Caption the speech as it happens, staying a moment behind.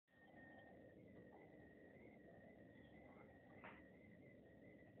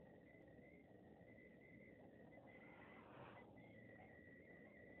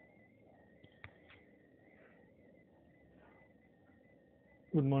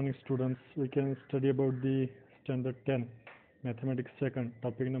Good morning, students. We can study about the standard 10 mathematics second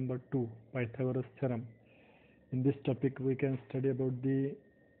topic number 2 Pythagoras theorem. In this topic we can study about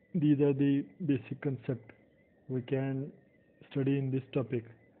these are the basic concept we can study in this topic.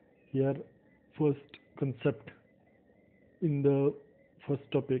 Here first concept in the first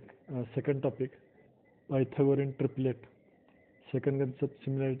topic, second topic Pythagorean triplet. Second concept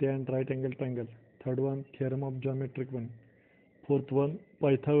similarity and right angle triangle. Third one theorem of geometric one. Fourth one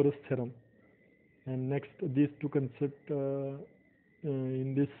Pythagoras theorem. And next these two concepts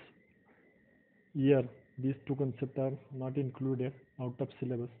in this year, these two concepts are not included out of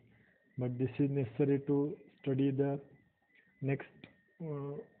syllabus, but this is necessary to study the next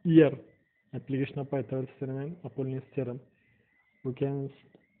year application of Pythagoras theorem and Apollonius theorem. We can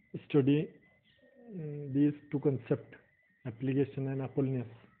study these two concepts, application and Apollonius,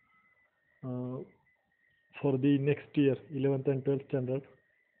 for the next year, 11th and 12th standard.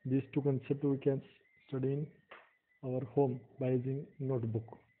 These two concepts we can study in our home by using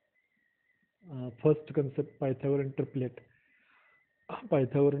notebook. First concept, Pythagorean triplet.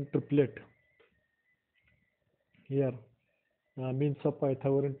 Pythagorean triplet. Here, means of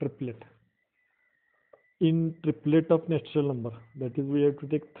Pythagorean triplet. In triplet of natural number, that is, we have to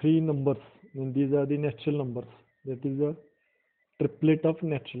take three numbers, and these are the natural numbers. That is a triplet of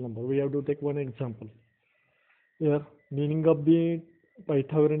natural number. We have to take one example. Here, meaning of the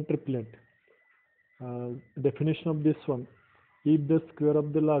Pythagorean triplet. Definition of this one: if the square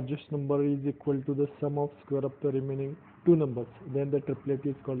of the largest number is equal to the sum of square of the remaining two numbers, then the triplet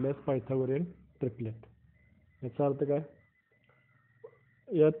is called as Pythagorean triplet. याचा अर्थ काय?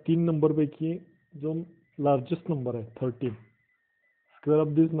 या तीन number पैकी जो largest number आहे 13, square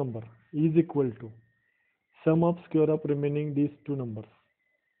of this number is equal to sum of square of remaining these two numbers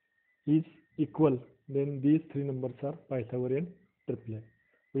is equal, then these three numbers are Pythagorean triplet.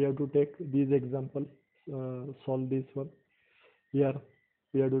 We have to take these examples, solve this one. Here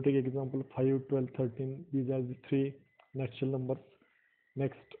we have to take example 5, 12, 13. These are the three natural numbers.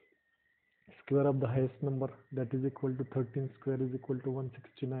 Next, square of the highest number, that is equal to 13 square is equal to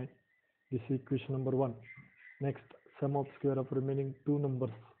 169. This is equation number 1. Next, sum of square of remaining two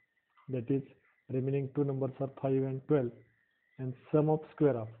numbers, that is remaining two numbers are 5 and 12, and sum of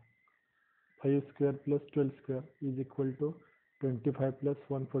square of 5 square plus 12 square is equal to 25 plus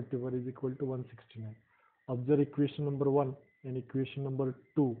 144 is equal to 169. Observe equation number 1 and equation number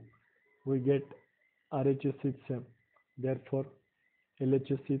 2. We get RHS is same. Therefore,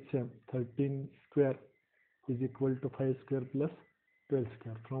 LHS is same. 13 square is equal to 5 square plus 12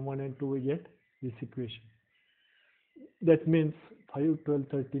 square. From 1 and 2 we get this equation. That means 5, 12,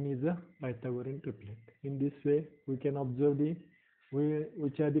 13 is a Pythagorean triplet. In this way, we can observe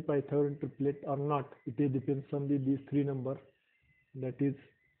which are the Pythagorean triplet or not. It depends on these three numbers. That is,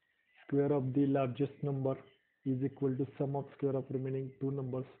 square of the largest number is equal to sum of square of remaining two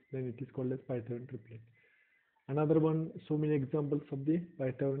numbers, then it is called as Pythagorean triplet. Another one, so many examples of the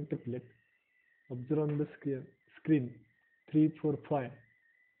Pythagorean triplet. Observe on the screen 3, 4, 5,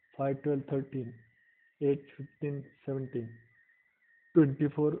 5, 12, 13, 8, 15, 17,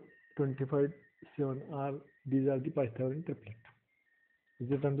 24, 25, 7 are these are the Pythagorean triplet.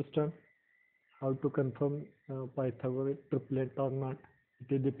 Is it understand? How to confirm Pythagorean triplet or not?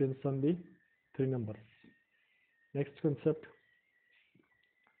 It depends on the three numbers. Next concept,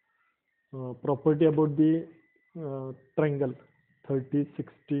 property about the triangle 30,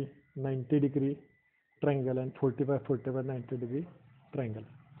 60, 90 degree triangle and 45, 45, 90 degree triangle.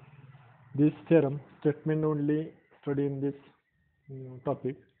 This theorem statement only study in this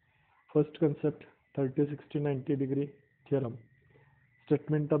topic. First concept, 30, 60, 90 degree theorem.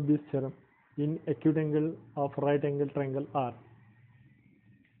 Statement of this theorem: in acute angle of right angle triangle R,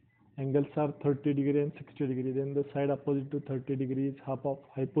 angles are 30 degree and 60 degree, then the side opposite to 30 degree is half of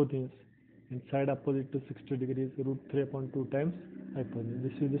hypotenuse and side opposite to 60 degree is root 3 upon 2 times hypotenuse.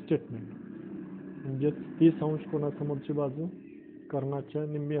 This is the statement. म्हणजे 30 अंश कोणासमोरची बाजू कर्णाच्या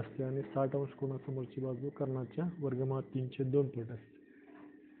निम्मी असते आणि 60 अंश कोणासमोरची बाजू कर्णाच्या वर्गमूळ 3/2 पट असते.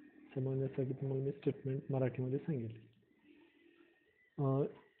 समजण्यासाठी तुम्हाला मी स्टेटमेंट मराठीमध्ये सांगितले.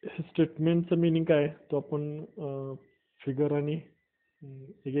 स्टेटमेंटचं मिनिंग काय तो आपण फिगर आणि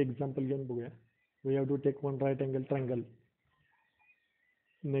एक एक्झाम्पल घेऊन बघूया. We have to take one right angle triangle.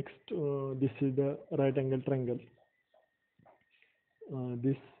 Next, this is the right angle triangle.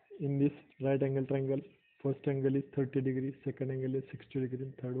 In this right angle triangle, first angle is 30 degree, second angle is 60 degree,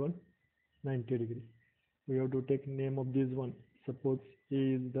 and third one 90 degree. We have to take name of this one. Suppose A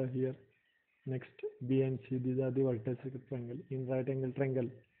is the here. Next, B and C, these are the vertices of triangle. In right angle triangle,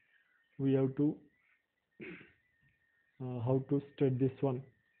 we have to how to state this one.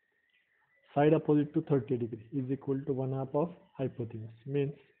 Side opposite to 30 degree is equal to 1/2 of hypotenuse.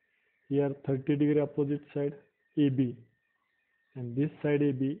 Means here 30 degree opposite side AB, and this side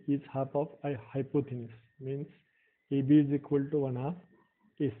AB is half of hypotenuse. Means AB is equal to 1/2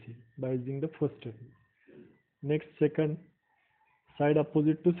 AC by using the first statement. Next, second, side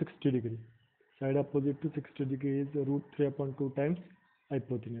opposite to 60 degree. Side opposite to 60 degree is root 3 upon 2 times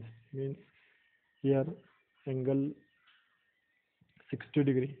hypotenuse. Means here angle 60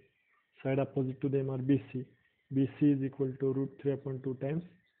 degree, side opposite to them are BC. BC is equal to root 3 upon 2 times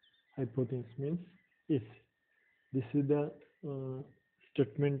hypotenuse, means AC. This is the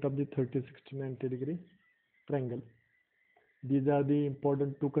statement of the 30, 60, 90 degree triangle. These are the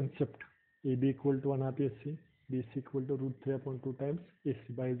important two concepts. AB equal to 1/2 AC, BC equal to root 3 upon 2 times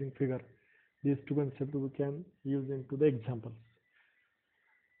AC by using figure. These two concepts we can use into the examples.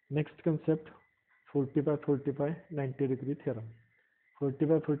 Next concept, 45, 90 degree theorem.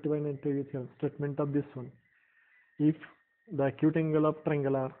 45, 90 degree theorem. Statement of this one. If the acute angle of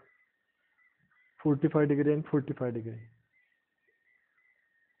triangle are 45 degree and 45 degree,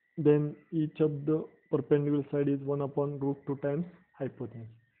 then each of the perpendicular side is 1 upon root 2 times hypotenuse.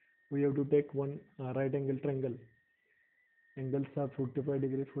 We have to take one right angle triangle. Angles are 45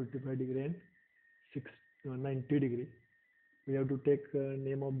 degree, and 90 degree. We have to take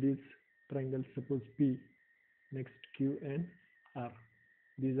name of these triangles, suppose P, next Q and R.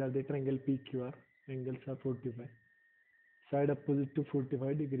 These are the triangle PQR. Angles are 45. Side opposite to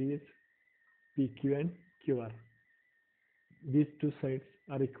 45 degree is PQ and QR. These two sides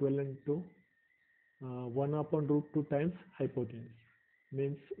are equivalent to 1 upon root 2 times hypotenuse.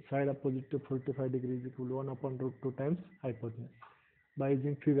 Means side opposite to 45 degrees equal to 1 upon root 2 times hypotenuse. By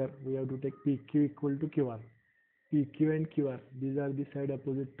using figure, we have to take PQ equal to QR. PQ and QR, these are the side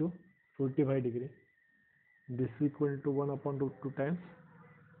opposite to 45 degree. This is equal to 1 upon root 2 times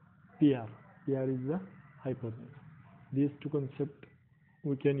PR. PR is the hypotenuse. These two concepts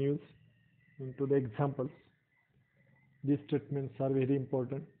we can use into the examples. These statements are very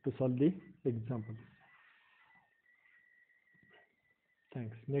important to solve the examples.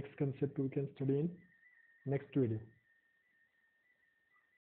 Thanks. Next concept we can study in next video.